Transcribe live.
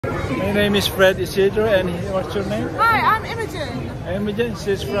My name is Fred Isidro, and what's your name? Hi, I'm Imogen. Imogen,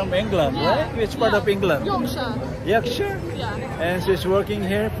 she's from England, Yeah. right? Which part of England? Yorkshire. Yorkshire? Yeah. And she's working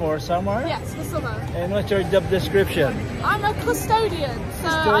here for summer? Yes, for summer. And what's your job description? I'm a custodian, so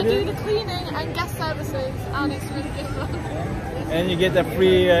I do the cleaning and guest services, and it's really good fun. And you get a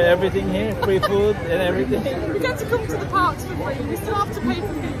free everything here, free food and everything? We get to come to the parks for free. We still have to pay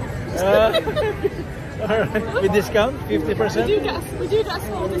for food. Alright, with discount, 50%? We do get a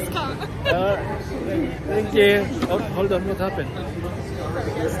small discount. Thank you. Oh, hold on, what happened?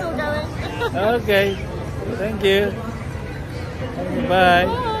 We're still going. Okay, thank you. Bye.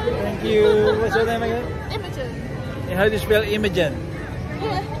 Thank you. What's your name again? Imogen. And how do you spell Imogen?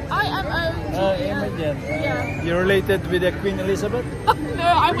 I-M-O-G-E-N. Imogen. Yeah. You're related with the Queen Elizabeth? No,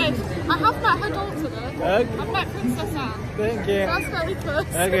 I wish. I have met her daughter though. Okay. I've met Princess Anne. Thank you. That's very close.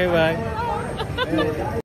 Okay, bye.